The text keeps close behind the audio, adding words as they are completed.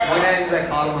names that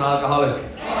call him an alcoholic.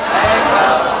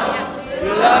 We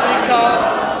love you, Cole.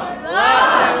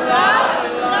 Lots and lots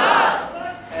and lots.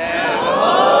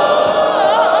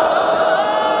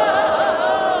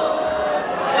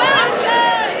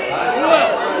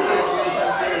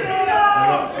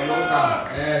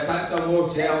 And thanks so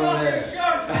much.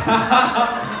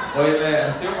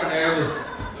 I'm super nervous.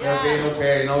 Being up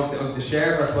here, to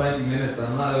share for 20 minutes, and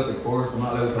I'm not allowed to course, I'm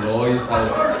not allowed to lie, so I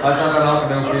was not going to knock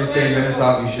down 15 minutes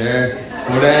off my share.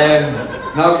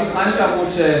 But no, just thanks so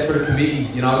much for the committee.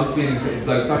 It's been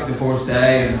like it's the first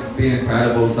day, and it's been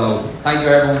incredible. So thank you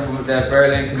everyone from the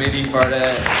Berlin committee for the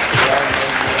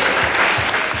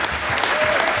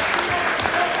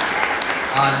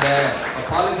and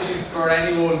apologies for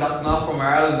anyone that's not from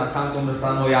Ireland that can't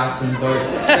understand my accent.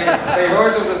 They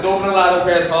heard there was a Dublin lad up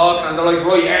here talking, and they're like,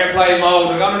 right, airplane mode,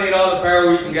 we're going to need all the power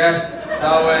we can get. So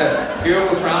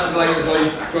Google Translate is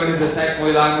like trying to detect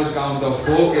my language, going, the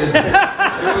fuck is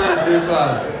who is this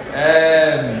lad?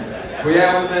 But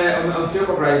yeah, I'm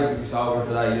super grateful to be sober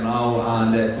today,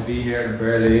 and to be here in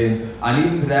Berlin. And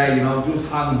even today,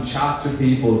 just having chats with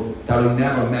people that I've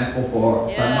never met before,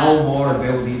 that know more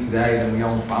about me today than my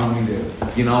own family do.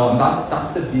 And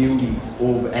that's the beauty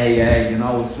of AA,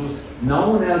 it's just no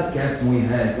one else gets in my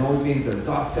head. I've been to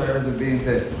doctors, I've been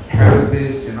to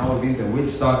therapists, I've been to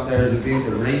witch doctors, I've been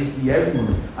to Reiki,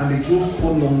 everyone. And they just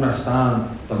couldn't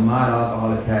understand the mad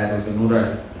alcoholic head of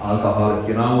another alcoholic,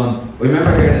 And I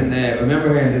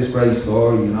remember hearing this great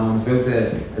story,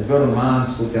 it's about a man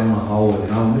stuck down a hole,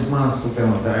 and this man stuck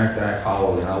down a dark, dark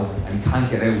hole, and he can't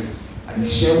get out. And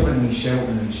he's shouting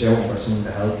for someone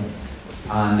to help him.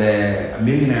 And a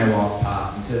millionaire walks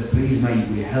past and says, please mate,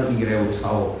 will you help me get out of this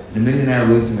hole? And the millionaire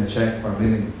writes him a check for €1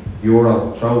 million,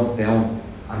 throws it down,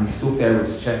 and he's stuck there with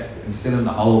his check, and he's still in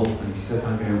the hole, and he still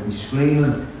can't get out. He's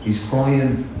screaming, he's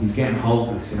crying, he's getting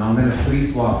hopeless, And then the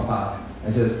police walks past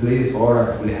and says, please,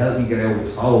 order, will you help me get out of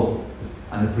this hole?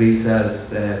 And the priest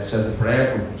says a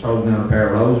prayer for him, throws down a pair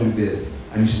of rosary beads,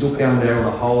 and he's stuck down there with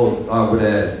a hole, with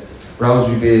a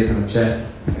rosary beads and a check,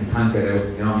 and he can't get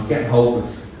out. He's getting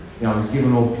hopeless. He's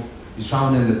giving up. He's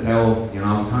throwing in the towel. He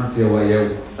can't see a way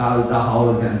out. That hole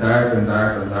is getting darker and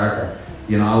darker and darker.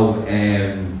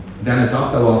 Then a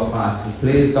doctor walks past. He says,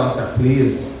 please, doctor,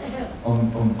 please.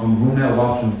 I'm running out of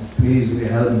options. Please, will you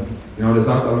help me? The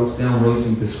doctor looks down, writes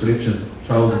him a prescription,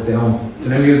 throws it down. So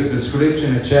now he has a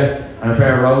prescription, a check, and a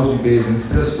pair of rosary beads, and he's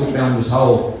still stuck down this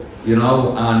hole.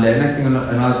 And next thing an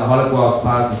alcoholic walks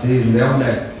past and sees him down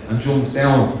there and jumps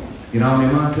down. And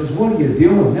your man says, what are you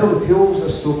doing? Now the two of us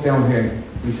are stuck down here.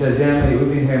 He says, yeah mate, we've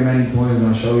been here many times and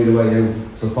I'll show you the way out,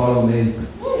 so follow me. And that's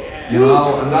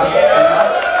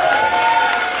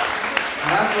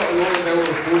what I love about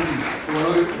recovery.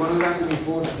 When I went to my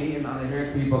first meeting and I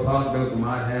heard people talk about the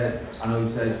mad head, and I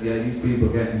said, yeah, these people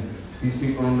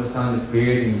understand the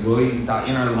fear, the anxiety, that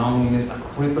inner loneliness, that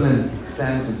crippling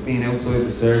sense of being outside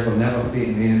the circle, never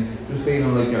fitting in, just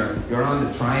feeling like you're on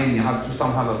the train, you just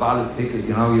don't have a valid ticket,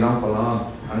 you don't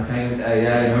belong. And I came into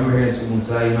AA, I remember hearing someone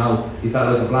say, he felt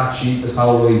like a black sheep his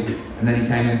whole life, and then he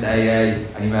came into AA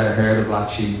and he met a herd of black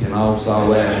sheep, so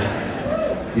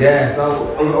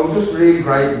I'm just really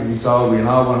grateful to be sober, and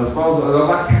I suppose I'll go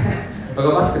back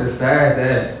to the start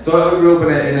there. So I grew up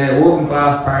in a working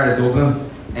class part of Dublin.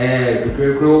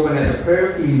 Grew up in a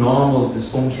perfectly normal,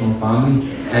 dysfunctional family.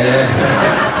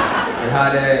 I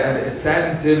had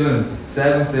 7 siblings,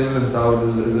 so it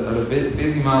was a bit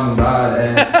busy mum and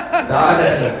dad.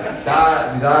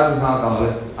 My dad was an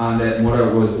alcoholic, and mother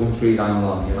was untreated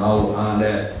along, and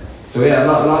so yeah, a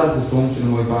lot of dysfunction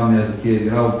in my family as a kid,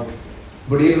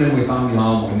 But even in my family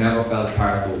home, I never felt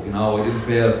part of, I didn't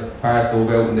feel part of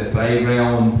out in the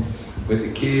playground with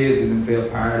the kids, I didn't feel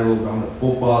part of on the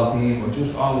football team. I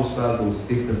just always felt it was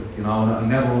different, and I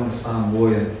never understand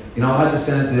why. And I had the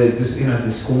sense of just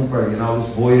discomfort, this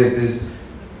void, this,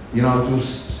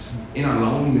 just inner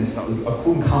loneliness that I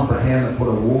couldn't comprehend and put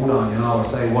a word on, or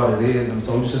say what it is. And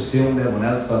so I just assumed everyone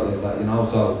else felt like that,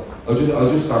 So I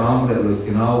just got on with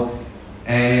it,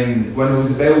 And when I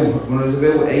was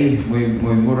about 8,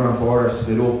 my mother and father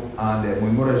split up, and my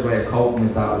mother's way of coping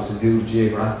with that was to do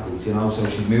geographicals, so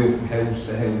she moved from house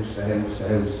to house to house to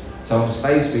house. So in the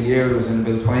space of a year, I was in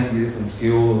about 20 different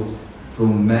schools,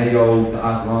 from Mayo to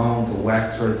Athlone to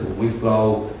Wexford to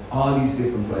Wicklow, all these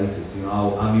different places, And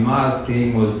my ma's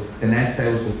thing was the next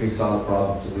house would fix all the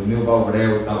problems. So we move over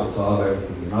there, that would solve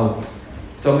everything,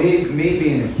 So me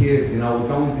being a kid, we're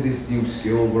going to this new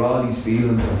school with all these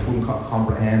feelings that I couldn't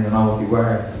comprehend and know what they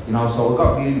were, so I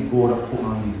got really good at putting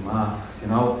on these masks,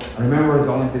 And I remember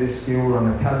going to this school and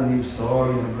I telling you a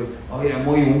story and I'm like, oh yeah,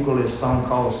 my uncle is Stone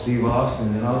Cold Steve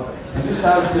Austin, And just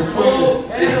have this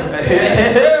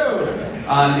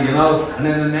And you know, and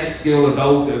then the next girl would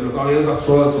go, look, I got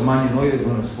trials for Man United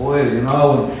when I was 5, you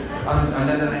know, and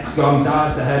then the next guy, my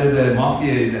dad's the head of the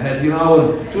mafia, the head, you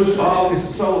know, and just always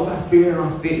so that fear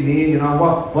of fitting in, you know,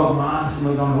 what mask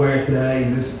am I going to wear today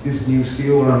in this new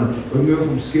school, and we moved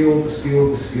from school to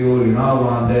school to school, you know,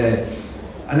 and then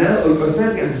I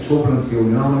started getting into trouble in school,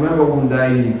 you know, and I remember one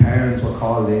day my parents were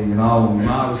called in, you know, and my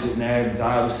mum was sitting there, my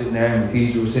dad was sitting there, my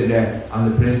teacher was sitting there,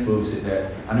 and the principal was sitting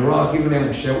there, and they were all giving out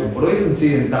and shouting, but I didn't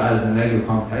see that as a negative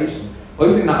connotation. I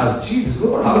was seeing that as, Jesus,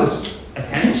 look at all this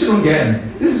attention I'm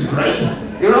getting, this is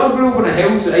great. You know, I grew up in a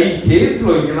house with 8 kids,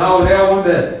 like, you know, now I'm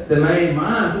the main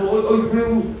man,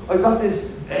 so I got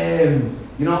this,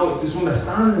 you know, this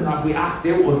understanding that if we act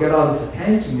out, we'll get all this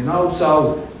attention, you know,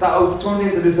 so that turned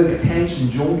into this like attention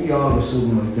junkie all of a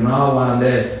sudden, like, you know,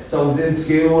 and so I was in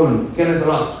school and getting into a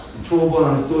lot of trouble,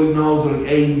 and I was diagnosed with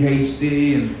like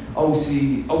ADHD and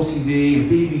OCD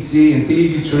and BBC and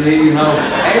TV3, you know,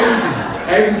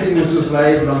 everything was just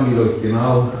labelled on me, like, you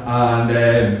know, and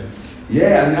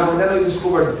yeah, and, you know, and then I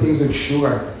discovered things like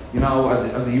sugar. You know,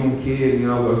 as a young kid, you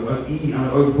know, I eat, and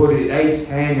I put it at age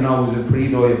 10, you know, I was a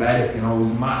pre-diabetic, you know, I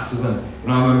was massive, and, you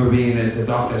know, I remember being at the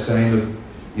doctor saying, like,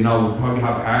 you know, we'll probably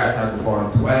have a heart attack before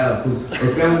I'm 12, because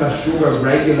I found that sugar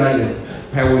regulated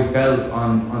how I felt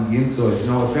on the inside, you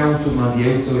know, I found something on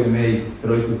the outside of me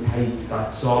that I could take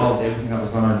that solved everything that was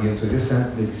going on the inside, this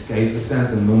sense of escape, this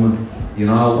sense of numbing, you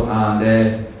know, and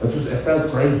it felt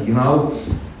great, you know.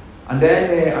 And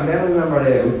then I remember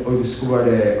I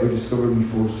discovered my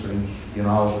first drink, you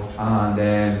know, and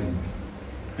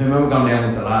I remember going down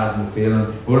with the lads and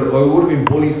feeling, but I would have been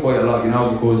bullied quite a lot, you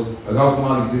know, because I got from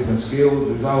all these different schools,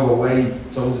 I was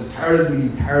overweight, so I was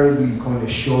terribly kind of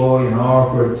shy and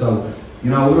awkward, so, you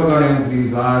know, we were going down with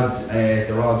these lads,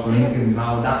 they're all drinking, you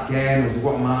know, that game was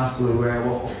what mask would I wear,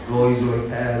 what lies would I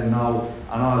tell, you know,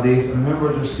 and all this, and I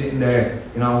remember just sitting there,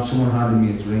 you know, someone handed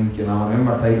me a drink, you know, and I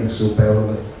remember taking a sip out of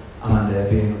it, and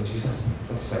being like, Jesus,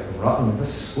 that's fucking rotten, that's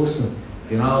disgusting,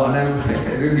 you know, and then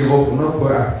I didn't give up, I'm not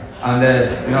quite, and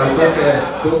you know,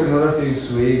 I took another few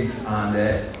swigs, and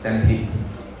then he,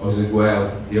 I was like,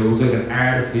 well, it was like an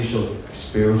artificial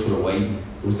spiritual awakening.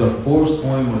 It was the first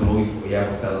time in my life I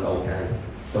ever felt okay.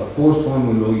 The first time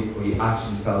in my life where you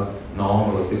actually felt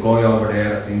normal, like the guy over there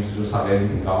that seems to just have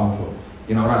everything going for him.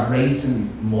 You know, that racing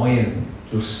mind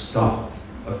just stopped.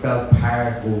 I felt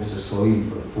part of society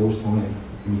for the first time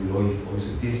in my life. I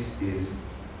was like, this is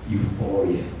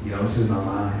euphoria, you know, this is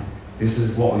normal. This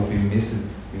is what I've been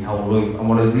missing my whole life. And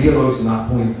what I realised from that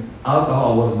point,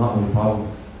 alcohol was not my problem.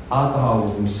 Alcohol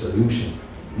was my solution.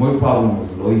 My problem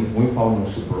was life, my problem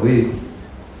was sobriety,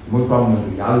 my problem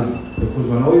was reality. Because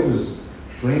when I was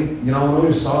drinking, you know, when I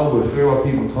was sober, I fear what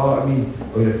people thought of me,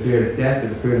 I had a fear of death, I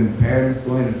had a fear of my parents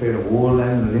dying, I had a fear of the world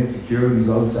ending, and insecurities,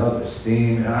 low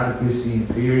self-esteem, inadequacy,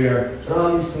 inferior, there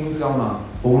are all these things going on.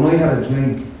 But when I had a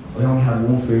drink, I only had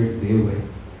one fear to deal with.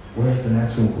 Where's the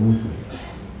next one coming from?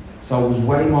 So it was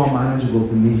way more manageable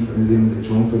to me for living the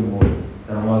drunken world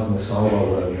than it was in the sober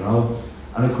world, you know?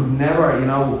 And I could never, you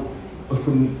know, I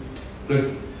couldn't,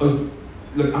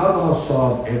 like alcohol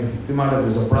solved everything. It didn't matter if it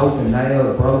was a broken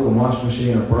nail, a broken washing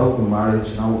machine, a broken marriage,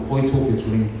 you know, if I took a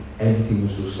drink, everything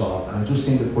was just solved. And I just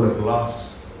seemed to put a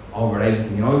gloss over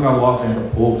everything. You know, when I walk into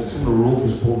pubs, it's some of the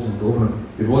roughest pubs in Dublin,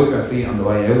 you'd wipe their feet on the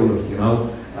way out, like, you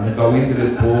know, and I'd go into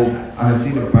this pub, and I'd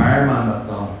see the barman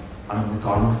that's on, and I'm like,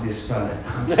 oh, not this fella, I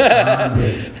can't stand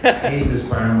it. I hate this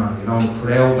barman, you know, the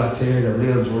crowd that's here, they're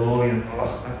real dry, and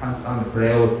I can't stand the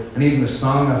crowd. And even the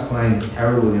song that's playing is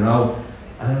terrible, you know.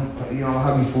 And then, you know, I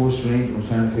had my first drink, I'm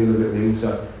starting to feel a bit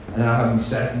looser. And then I had my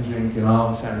second drink, you know,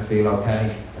 I'm starting to feel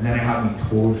okay. And then I had my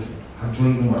third drink. I'm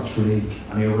drinking number 3,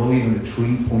 and I arrive in the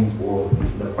 3-point world.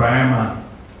 The barman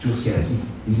just gets me.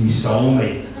 He's my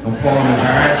soulmate. I'm pouring my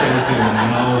heart out to him, you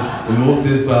know. We love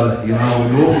this fella, you know,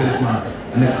 we love this man.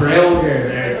 And the crowd here,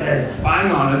 they're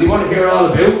bang on, and they want to hear all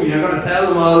about me. I'm going to tell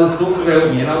them all this stuff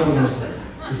about me, you know, because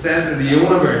the centre of the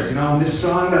universe, you know, and this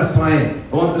song that's playing,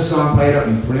 I want the song played at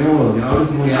my funeral, you know,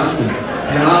 this is my anthem,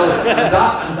 you know, and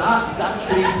that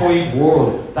 3-point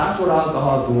world, that's what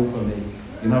alcohol done for me,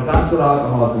 you know, that's what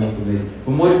alcohol done for me.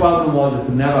 But my problem was I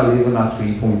could never live in that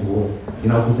 3-point world, you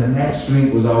know, because the next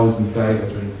drink was always my favourite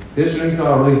drink. This drink's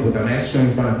alright, but the next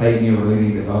drink's going to take me where I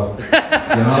need to go,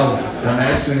 you know, the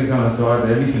next drink's going to sort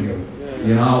everything out,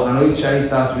 you know, and I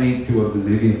chased that drink to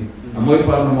oblivion. And my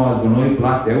problem was when I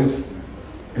blacked out,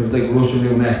 it was like Russian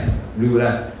roulette.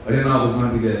 I didn't know it was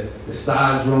going to be the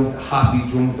sad drunk, the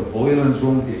happy drunk, the violent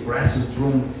drunk, the aggressive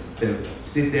drunk, the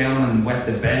sit down and wet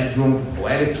the bed drunk, the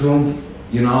poetic drunk,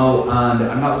 you know, and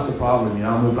that was the problem, you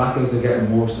know. My blackouts are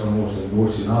getting worse and worse and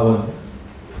worse, you know.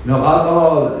 You know,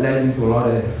 alcohol led me to a lot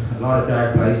of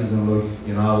dark places in life,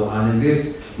 you know, and in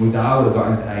this, my dad would have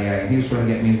got into AA, and he was trying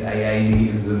to get me into AA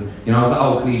meetings, and, you know, it's that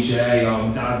old cliche, oh,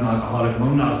 my dad's an alcoholic, and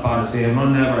I'm not as bad as him, I'll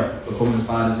never become as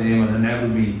bad as him, and I'll never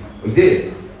be, I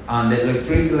did. And like,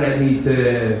 drinking led me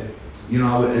to, you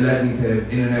know, it led me to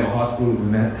in and out of hospital with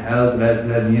mental health,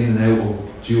 led me in and out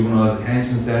of juvenile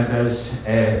detention centres.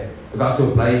 I got to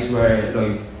a place where,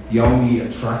 like, the only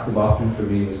attractive option for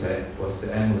me was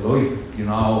to end my life, you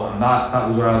know, and that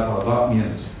was where alcohol got me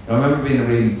in. I remember being in a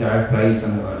really dark place,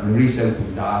 and I reached out to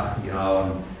my dad, you know,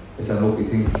 and I said, look, we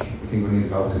think we need to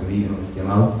go to a meeting, you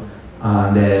know,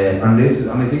 and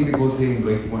I think the good thing,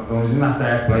 like, when I was in that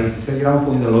dark place, he said, you don't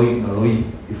find the light in the light,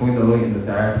 you find the light in the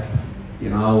dark, you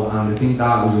know, and I think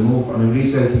that was enough. And I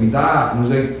reached out to my dad, and I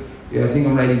was like, yeah, I think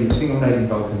I'm ready to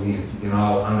go to a meeting, you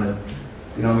know, and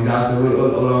you know, my dad said,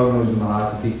 I'll organise with my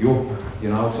lads to pick you up, you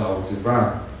know, so it's a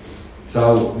grand.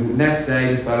 So the next day,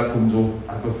 this fella comes up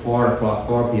at about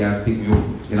 4 p.m. to pick me up,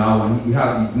 you know, and he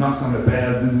knocks on the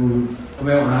bell, come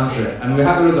out and answer it. And we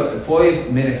had a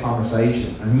 5-minute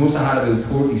conversation, and he must have had about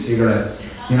 30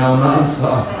 cigarettes, you know,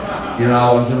 non-stop, you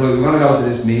know, and so we're going to go to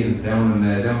this meeting down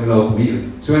the local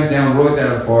meeting. So we went down right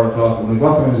there at 4 o'clock, and we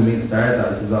got time was the meeting started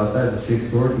at, he says, I'll start at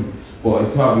 6:30, but I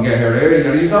thought we'd get here early,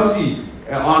 and he was obviously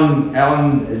on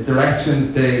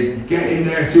directions to get in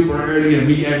there super early and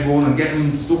meet everyone and get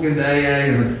them stuck into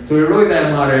AA. And so we were right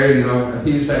there not early, you know, and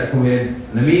people started to come in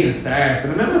and the meeting starts.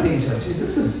 And I remember thinking, geez,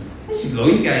 this is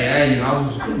like AA, you know,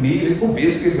 just good meat, good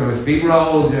biscuits and with fig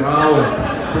rolls, you know,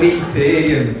 and free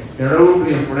tea, and they're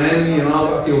lovely and friendly, you know,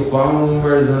 got a few phone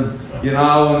numbers, and you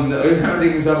know, and I kind of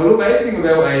thinking to myself, well, look, anything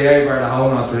about AA bar the whole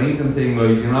not drinking thing, like,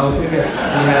 you know, we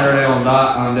had her on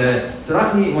that, and so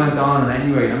that meeting went on, and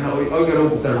anyway, and I got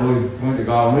up and said, right, I'm going to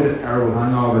go, I'm with a terrible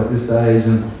hangover at this stage,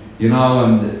 and you know,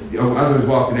 and you know, as I was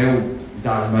walking out,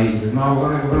 Dad's mate, he said, no,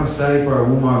 we're going to stay for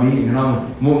one more meeting, you know.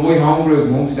 My home group,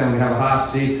 Monkstown, we have a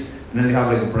 6:30, and then they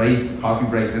have like a break, coffee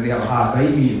break, and then they have a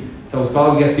 8:30 meeting. So it's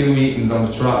called get 2 meetings on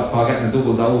the trot, it's called getting a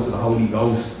double dose of the Holy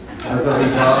Ghost. That's what we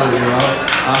call it, you know.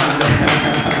 And,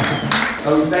 so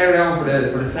we stay around for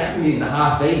the second meeting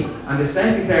at 8:30, and the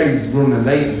secretary's running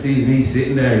late and sees me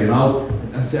sitting there, you know,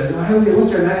 and says, oh,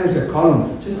 what's your name? I said,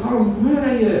 Colin. She said, Colin, where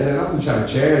are you? I got to a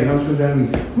chair, you know, she was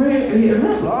telling me, where are you?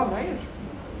 Hello, mate.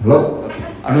 Hello?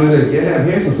 And I was like, yeah, I'm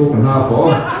here since fucking 4:30.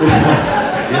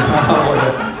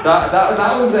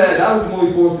 That was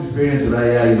my first experience with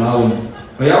AA, you know, and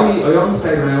I only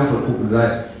stayed around for a couple of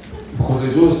days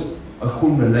because I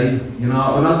couldn't relate, you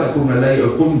know, not that I couldn't relate, I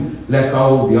couldn't let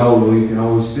go of the old life, you know,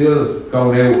 I was still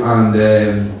going out and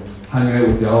hanging out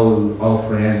with the old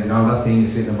friends, you know, that thing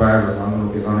is sitting in the bar was long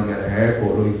enough, you're going to get a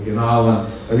haircut, like, you know, and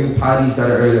I think Paddy said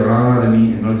it earlier on at the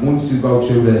meeting, like, once you go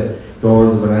through the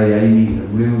doors of an AA meeting, it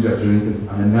ruins your drinking,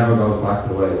 and it never goes back to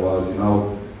the way it was, you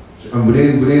know, and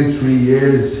within 3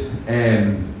 years,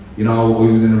 you know, I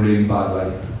was in a really bad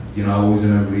way. You know, I was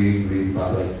in a really, really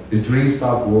bad way. The drink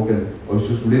stopped working. I was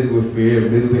just riddled with fear,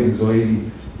 riddled with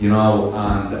anxiety, you know,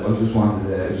 and I just wanted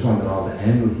it all to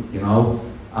end, you know.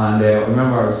 And I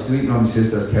remember I was sleeping on my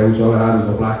sister's couch. All I had was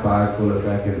a black bag full of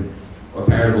fucking a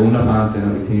pair of underpants in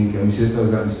it, I think. And my sister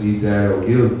was letting me sleep there out of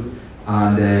guilt.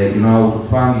 And you know, the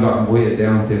family got invited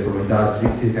down to for my dad's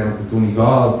 60th down to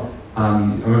Donegal.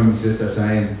 And I remember my sister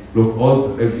saying,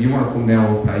 look, if you want to come down,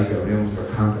 I'll pay for your rooms,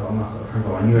 but I can't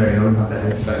go anywhere, you know, I don't have the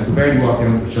headspace. I could barely walk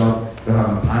into the shop, they're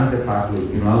having a panic attack, like,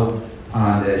 you know.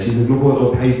 And she said, look,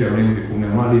 I'll pay for your room if you come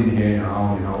down, I'm not living here, you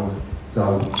know. So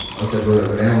I said, right, I'll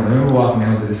go down. I remember walking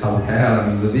down to this hotel, and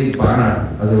there was a big banner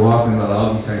as I walked in the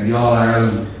lobby saying the All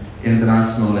Ireland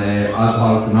International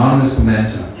Alcoholics Anonymous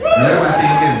Convention. And I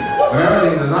remember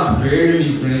thinking, there's not fear in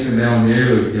me drinking down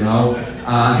here, like, you know.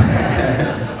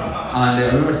 And I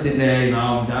remember sitting there, you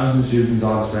know, thousands of shooting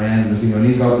dogs, friends, and I was thinking, I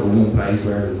need to go to the one place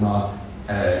where there's not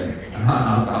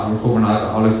recovering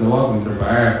alcoholics. So I walked into the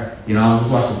bar, you know,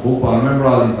 just watching football. I remember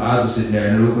all these lads were sitting there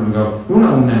and they're looking and go, you're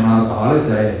not one of them alcoholics,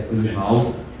 eh? I was like,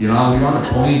 no, you know, you're on a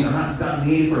point, and that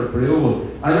need for approval.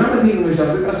 And I remember thinking to myself,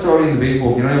 there's that story in the big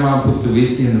book, you know, your mum puts the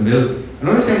whiskey in the milk. And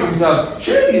I was saying to myself,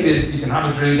 surely you can have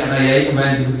a drink at an AA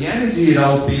convention because the energy of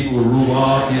those people will rub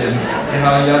off you, and you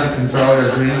know, you have to control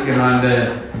their drinking, and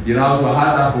you know, so I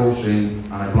had that first drink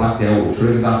and I blacked out,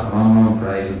 triggered that phenomenon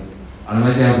craving. And I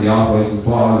went down to the office and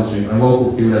bought all this drink. I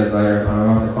woke up 2 days later and I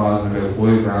remember causing about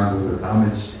 $5 grand worth of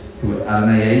damage to an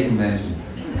AA convention.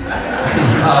 You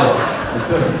know, it's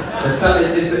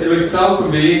like so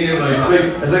convenient, like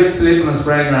it's like slipping and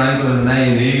spraying your ankle in an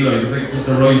A&E, like it's like just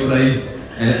the right place.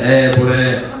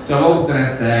 So I woke up the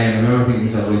next day and I remember thinking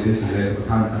to myself, like, this is it, I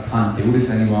can't do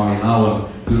this anymore, you know.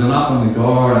 And there was a knock on the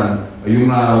door and a young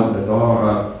lad opened the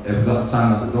door, it was up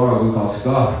standing at the door, a guy called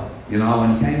Scott, you know,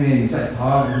 and he came in, he started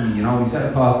talking to me, you know, he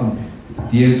started talking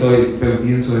about the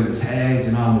inside of his head,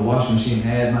 you know, and the washing machine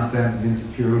head, and that sense of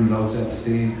insecurity, low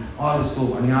self-esteem, all this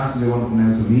stuff, and he asked me if I wanted to come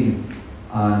down to a meeting.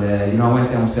 And, you know, I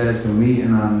went downstairs to a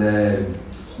meeting, and,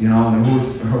 you know, and I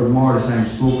heard more of the same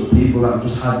stuff with people that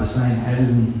just had the same head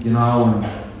as me, you know, and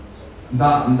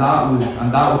that was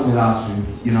my last dream,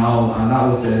 you know, and that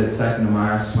was the 2nd of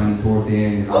March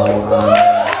 2013, you know,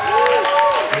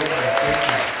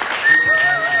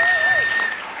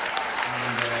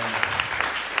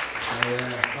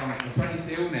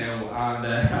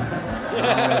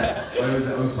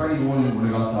 I was 21 when I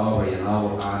got sober, you know,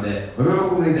 and I remember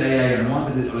coming into AA and I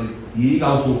wanted to, like, the ego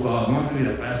took off. I wanted to be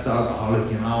the best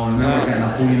alcoholic, you know, and I remember getting a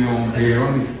honeymoon here, I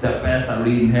wanted to be the best at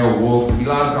reading how it works. The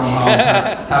lads going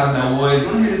home, telling their wives, I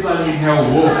want to hear this lad reading how it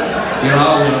works, you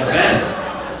know, the best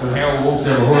of how it works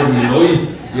ever heard in my life.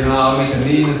 You know, I make the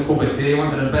meanest cup of tea, I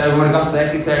went to the bed, when I got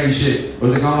secretary shit, I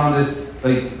was like going on this,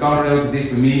 like, going around the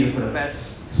different meetings for the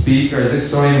best speakers, like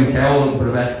Simon Cowell for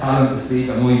the best talent to speak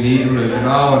at my meeting, like, you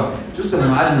know, and just a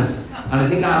madness. And I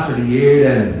think after the year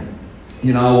then,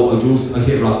 you know, I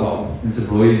hit rock bottom in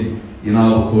sobriety, you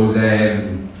know, because,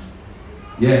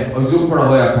 yeah, I was looking for a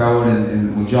higher power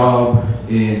in my job,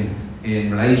 in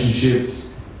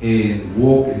relationships, in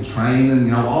work, in training,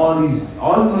 you know, all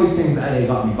of those things that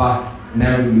got me back,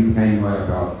 never really became a higher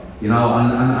power. You know,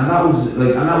 and that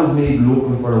was me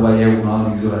looking for a way out and all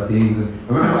these other things. And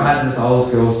I remember I had this old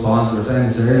school sponsor, I was saying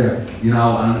this earlier, you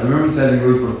know, and I remember he said to me,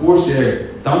 right, for the first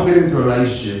year, don't get into a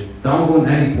relationship, don't go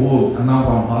into any pubs, and don't go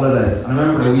on holidays. And I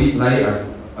remember a week later,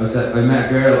 I met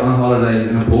a girl on holidays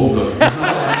in a pub, like, you know, and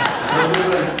I was just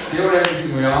like, doing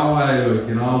everything my own way, like,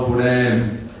 you know, but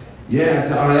yeah,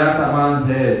 so I asked that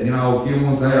man, you know, a few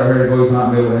months later, I heard a guy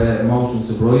talking about emotional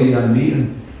sobriety at a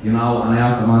meeting. You know, and I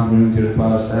asked the man to move to the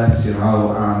 12 steps, you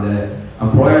know,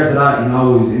 and prior to that, you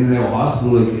know, I was in and out of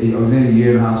hospital, like, I was in a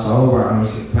year and a half sober, and I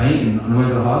was like, fainting, and I went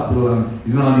to the hospital, and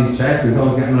you know, on these checks, I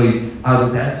was getting like, out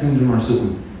of death syndrome or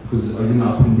something, because I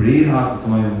couldn't breathe half the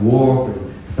time and walk,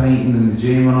 and fainting in the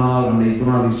gym and all, and they done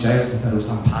all these checks and said I was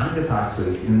having panic attacks,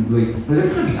 like, and like, I was like,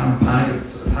 I can't be having panic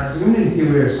attacks, I'm only 2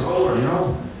 years sober, you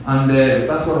know, and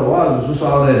that's what it was just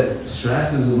all the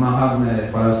stresses of not having a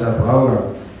 12-step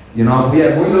program. You know, but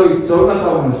yeah, so I got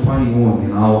sober when I was 21, you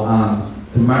know,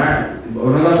 and when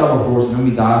I got sober first, and then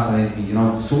my dad said to me, you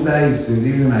know, some days, there was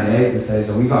even an AA to say,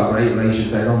 so we got a great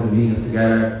relationship, they come to meetings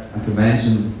together and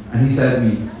conventions, and he said to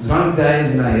me, there's going to be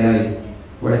days in AA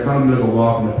where it's going to be like a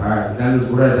walk in the park, but then there's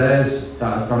other days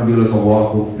that it's going to be like a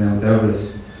walk up Mount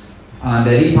Everest. And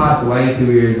he passed away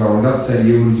 2 years ago, and I got to say the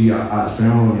eulogy at his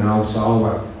funeral, you know,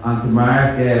 sober, and to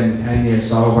mark 10 years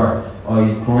sober,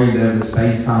 I cried out the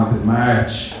space camp in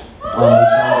March. On the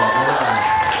side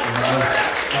you know.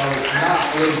 So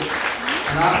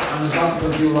and I got to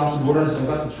do lots of others. I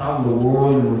got to travel the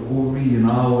world in recovery, you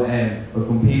know, and we're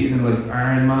competing in like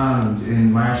Ironman and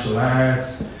in martial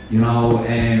arts, you know,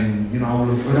 and you know,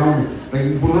 like, I don't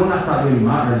like, but none of that really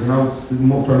matters, you know. It's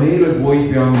more, for me, like,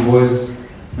 wife beyond the woods.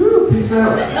 Peace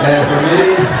out. For me,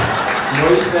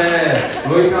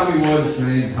 life on the woods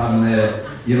streams having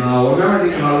you know, I remember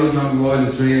thinking I lived on the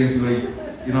woods streams, like,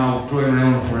 you know, driving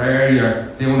around a prairie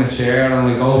or doing a chair and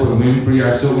like Oprah Winfrey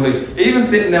or something, like, even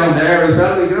sitting down there, I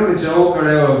felt like, you know, the Joker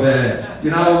out of,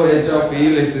 you know, Joe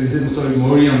Felix and sitting beside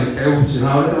Murray on the couch, you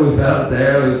know, that's how I felt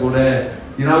there, like,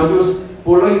 but, you know,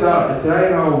 but like that, today,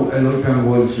 you know, I look down the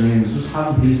wild streams, just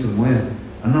having peace and win,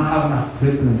 and not having that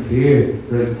crippling fear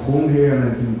that I can come here and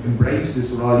I can embrace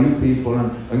this with all you people,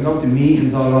 and I can go to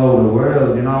meetings all over the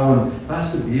world, you know, and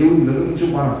that's the beauty, like, I can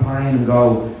jump on a plane and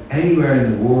go anywhere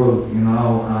in the world, you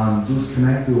know, and just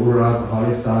connect with other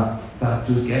alcoholics that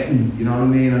just get me, you know what I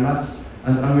mean? And that's,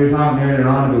 and we were talking earlier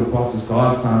on about what does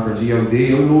God stand for, GOD.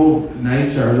 I love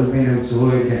nature, I love being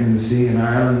outside, getting in the sea in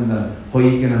Ireland and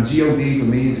hiking, and GOD for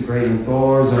me is a great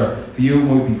outdoors, or for you it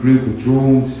might be group of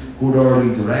drums, good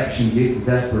early direction, gift of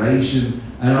desperation.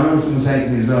 And I remember someone saying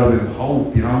to me as well about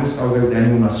hope, you know, this goes out to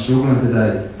anyone that's struggling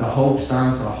today, the hope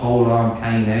stands for hold on,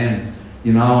 pain ends.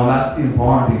 You know, and that's the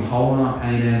important thing, holding on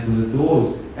pain ends, because it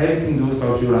does. Everything does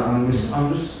go through that, and I'm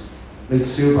just like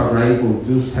super grateful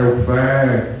just how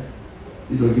far,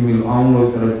 like, in my own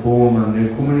life that I've come, and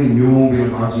you know, coming in young,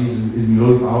 being like, oh Jesus, is my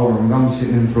life over? I'm going to be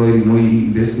sitting in Friday night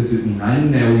eating biscuits with me nine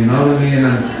now, you know what I mean?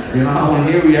 And you know, and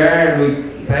here we are,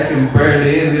 like, back in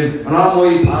Berlin, and all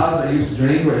my pals I used to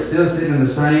drink were still sitting in the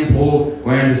same pub,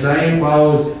 wearing the same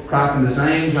clothes, cracking the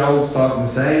same jokes, talking the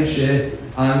same shit,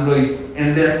 and like,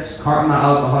 and they're caught in that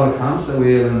alcoholic hamster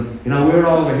wheel, and you know, we're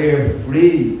over here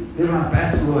free, living our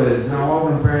best lives, you know,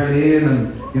 over in Berlin,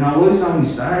 and you know, life's only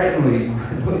starting,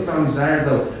 like, put so many stars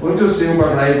out. I'm just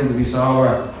super grateful to be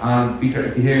sober and be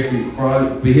here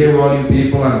be here with all you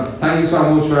people, and thank you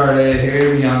so much for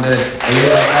hearing me on the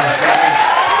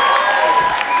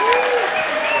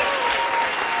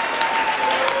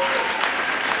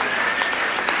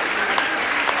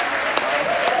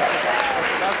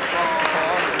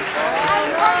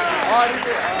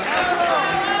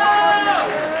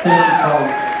Thank you,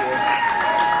 Paul.